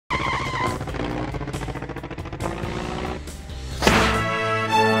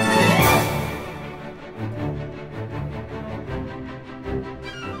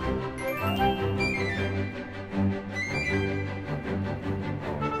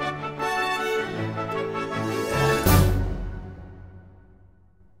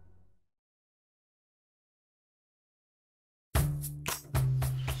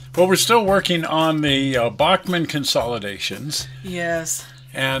Well, we're still working on the Bachmann consolidations. Yes.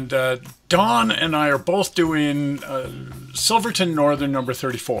 And Dawn and I are both doing Silverton Northern number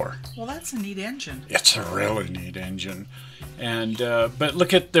 34. Well, that's a neat engine. It's a really neat engine. And but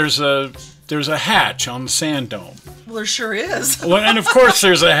look at there's a hatch on the sand dome. Well, there sure is. Well, and of course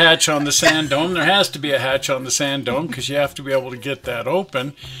there's a hatch on the sand dome. There has to be a hatch on the sand dome because you have to be able to get that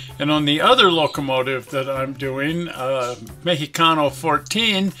open. And on the other locomotive that I'm doing, Mexicano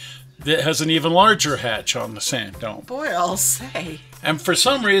 14, that has an even larger hatch on the sand dome. Boy, I'll say. And for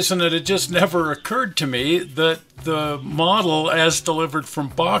some reason it had just never occurred to me that the model as delivered from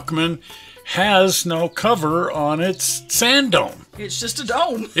Bachmann has no cover on its sand dome. It's just a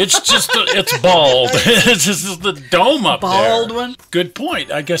dome. It's just it's bald. It's just the dome up there. Bald one. Good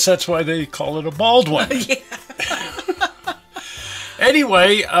point. I guess that's why they call it a bald one. Yeah.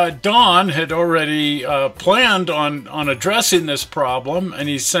 Anyway, Don had already planned on addressing this problem, and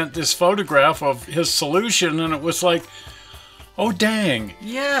he sent this photograph of his solution, and it was like, oh, dang.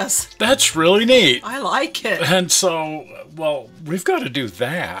 Yes. That's really neat. I like it. And so, well, we've got to do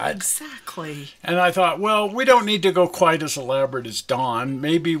that. Exactly. And I thought, well, we don't need to go quite as elaborate as Don.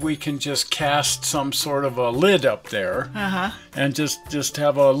 Maybe we can just cast some sort of a lid up there and just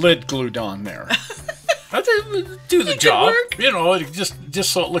have a lid glued on there. I think do the job. You know,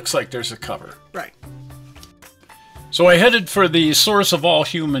 just so it looks like there's a cover. Right. So I headed for the source of all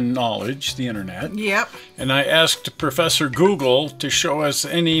human knowledge, the internet. Yep. And I asked Professor Google to show us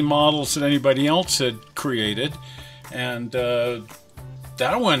any models that anybody else had created. And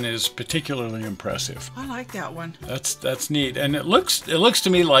that one is particularly impressive. I like that one. That's neat. And it looks to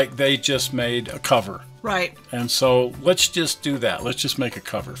me like they just made a cover. Right. And so let's just do that. Let's just make a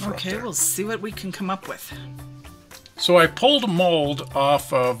cover for up there. Okay, we'll see what we can come up with. So I pulled a mold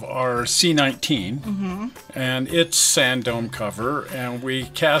off of our C19 and its sand dome cover, and we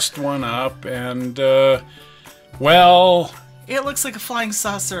cast one up, and well, it looks like a flying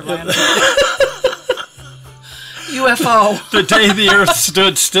saucer landing. UFO. The day the Earth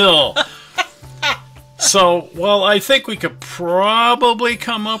stood still. So, well, I think we could probably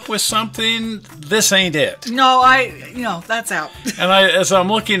come up with something. This ain't it. No, that's out. And as I'm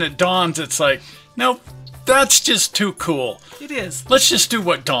looking at Dawn's, it's like, no, that's just too cool. It is. Let's just do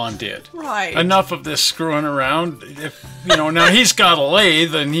what Dawn did. Right. Enough of this screwing around. If now he's got a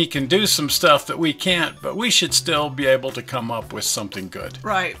lathe and he can do some stuff that we can't, but we should still be able to come up with something good.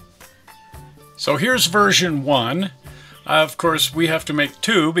 Right. So here's version 1. Of course, we have to make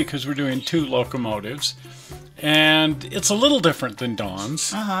 2 because we're doing 2 locomotives. And it's a little different than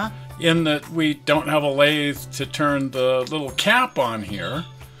Dawn's in that we don't have a lathe to turn the little cap on here.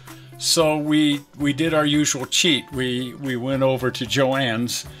 So we did our usual cheat. We went over to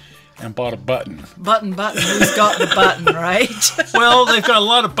JoAnn's and bought a button. Button. Who's got the button, right? Well, they've got a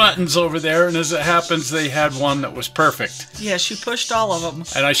lot of buttons over there, and as it happens, they had one that was perfect. Yes, you pushed all of them.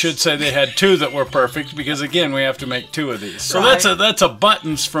 And I should say they had 2 that were perfect because, again, we have to make 2 of these. So right. that's a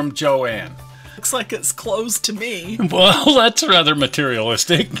buttons from JoAnn. Looks like it's closed to me. Well, that's rather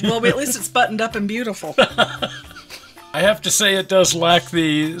materialistic. Well, at least it's buttoned up and beautiful. I have to say it does lack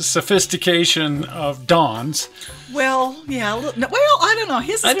the sophistication of Dawn's. Well, yeah. Well, I don't know.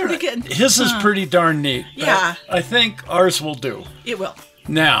 His is pretty good. His is pretty darn neat. Yeah. I think ours will do. It will.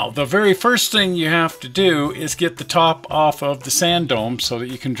 Now, the very first thing you have to do is get the top off of the sand dome so that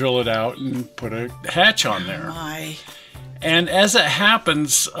you can drill it out and put a hatch on there. My. And as it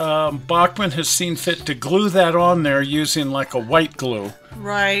happens, Bachmann has seen fit to glue that on there using like a white glue.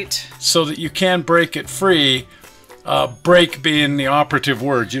 Right. So that you can break it free. Break being the operative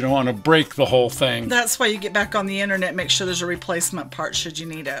word. You don't want to break the whole thing. That's why you get back on the internet, make sure there's a replacement part should you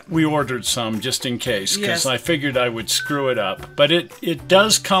need it. We ordered some just in case because Yes. I figured I would screw it up. But it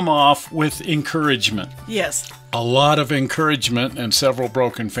does come off with encouragement. Yes. A lot of encouragement and several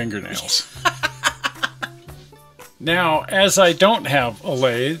broken fingernails. Now, as I don't have a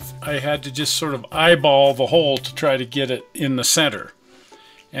lathe, I had to just sort of eyeball the hole to try to get it in the center.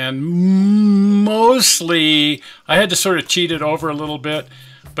 And mostly, I had to sort of cheat it over a little bit,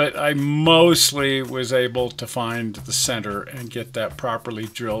 but I mostly was able to find the center and get that properly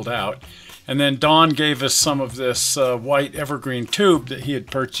drilled out. And then Don gave us some of this white evergreen tube that he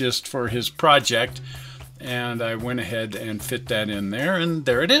had purchased for his project, and I went ahead and fit that in there, and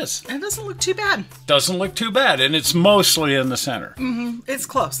there it is. It doesn't look too bad. Doesn't look too bad, and it's mostly in the center. It's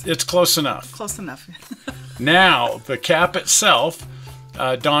close. It's close enough. Close enough. Now, the cap itself,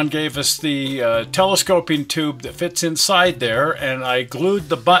 Don gave us the telescoping tube that fits inside there, and I glued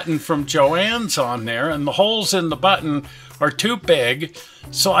the button from JoAnn's on there, and the holes in the button are too big,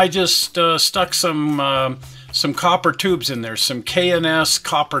 so I just stuck some some copper tubes in there, some K&S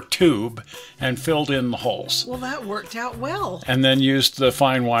copper tube, and filled in the holes. Well, that worked out well. And then used the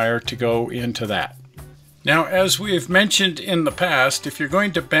fine wire to go into that. Now, as we've mentioned in the past, if you're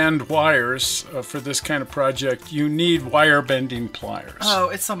going to bend wires for this kind of project, you need wire bending pliers. Oh,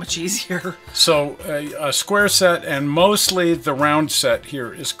 it's so much easier. So a square set, and mostly the round set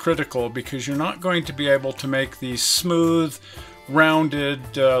here, is critical because you're not going to be able to make these smooth,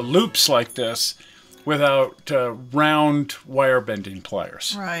 rounded loops like this without round wire bending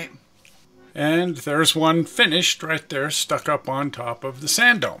pliers. Right. And there's one finished right there, stuck up on top of the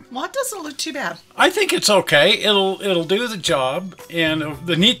sand dome. Well, it doesn't look too bad. I think it's okay. It'll do the job, and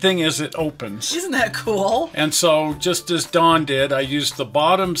the neat thing is it opens. Isn't that cool? And so, just as Dawn did, I used the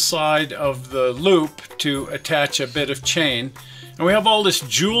bottom side of the loop to attach a bit of chain. And we have all this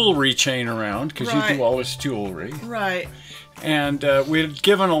jewelry chain around, because you do all this jewelry. Right. And we had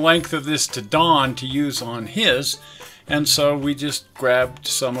given a length of this to Dawn to use on his. And so we just grabbed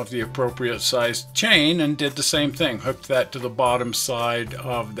some of the appropriate sized chain and did the same thing. Hooked that to the bottom side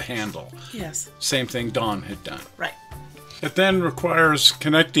of the handle. Yes. Same thing Dawn had done. Right. It then requires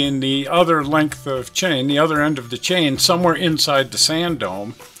connecting the other length of chain, the other end of the chain, somewhere inside the sand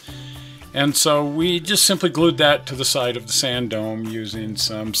dome. And so we just simply glued that to the side of the sand dome using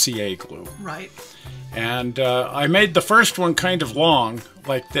some CA glue. Right. And I made the first one kind of long,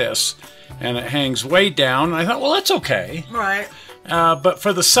 like this, and it hangs way down. I thought, well, that's okay. Right. But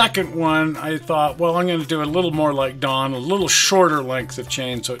for the second one, I thought, well, I'm going to do a little more like Dawn, a little shorter length of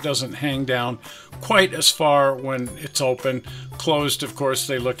chain so it doesn't hang down quite as far when it's open. Closed, of course,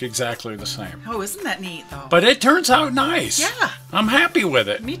 they look exactly the same. Oh, isn't that neat, though? But it turns out nice. Yeah. I'm happy with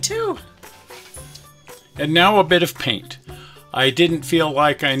it. Me too. And now a bit of paint. I didn't feel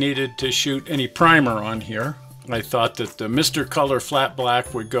like I needed to shoot any primer on here. I thought that the Mr. Color Flat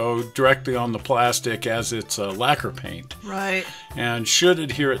Black would go directly on the plastic as it's a lacquer paint. Right. And should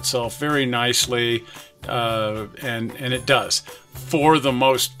adhere itself very nicely, and it does. For the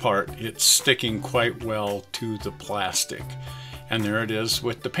most part, it's sticking quite well to the plastic. And there it is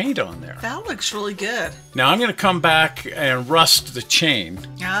with the paint on there. That looks really good. Now I'm going to come back and rust the chain.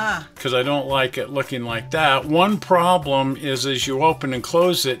 Ah. Because I don't like it looking like that. One problem is as you open and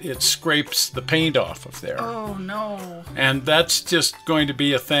close it, it scrapes the paint off of there. Oh, no. And that's just going to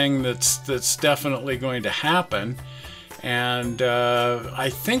be a thing that's definitely going to happen. And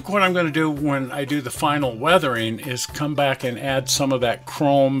I think what I'm going to do when I do the final weathering is come back and add some of that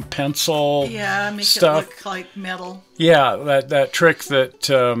chrome pencil make stuff. It look like metal. Yeah, that trick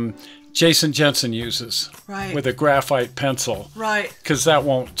that Jason Jensen uses with a graphite pencil. Right. Because that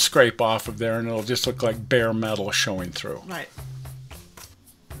won't scrape off of there and it'll just look like bare metal showing through. Right.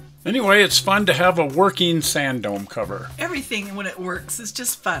 Anyway, it's fun to have a working sand dome cover. Everything, when it works, is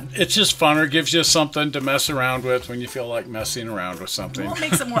just fun. It's just funner, gives you something to mess around with when you feel like messing around with something. Well, it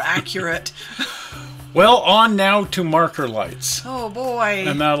makes it more accurate. Well, on now to marker lights. Oh, boy.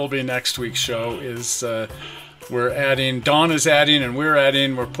 And that'll be next week's show. We're adding, Dawn is adding, and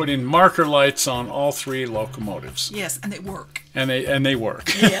we're putting marker lights on all three locomotives. Yes, and they work. And they work.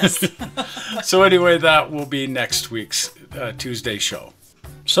 Yes. So anyway, that will be next week's Tuesday show.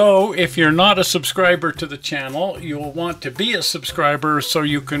 So, if you're not a subscriber to the channel, you'll want to be a subscriber so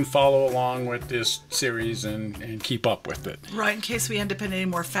you can follow along with this series and keep up with it. Right, in case we end up in any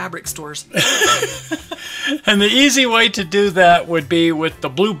more fabric stores. And the easy way to do that would be with the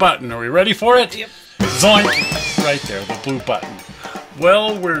blue button. Are we ready for it? Yep. Zoink! Right there, the blue button.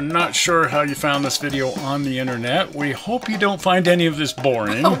 Well, we're not sure how you found this video on the internet. We hope you don't find any of this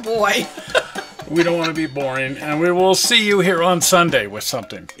boring. Oh, boy. We don't want to be boring, and we will see you here on Sunday with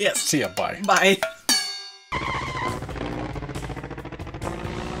something. Yes. See ya. Bye. Bye.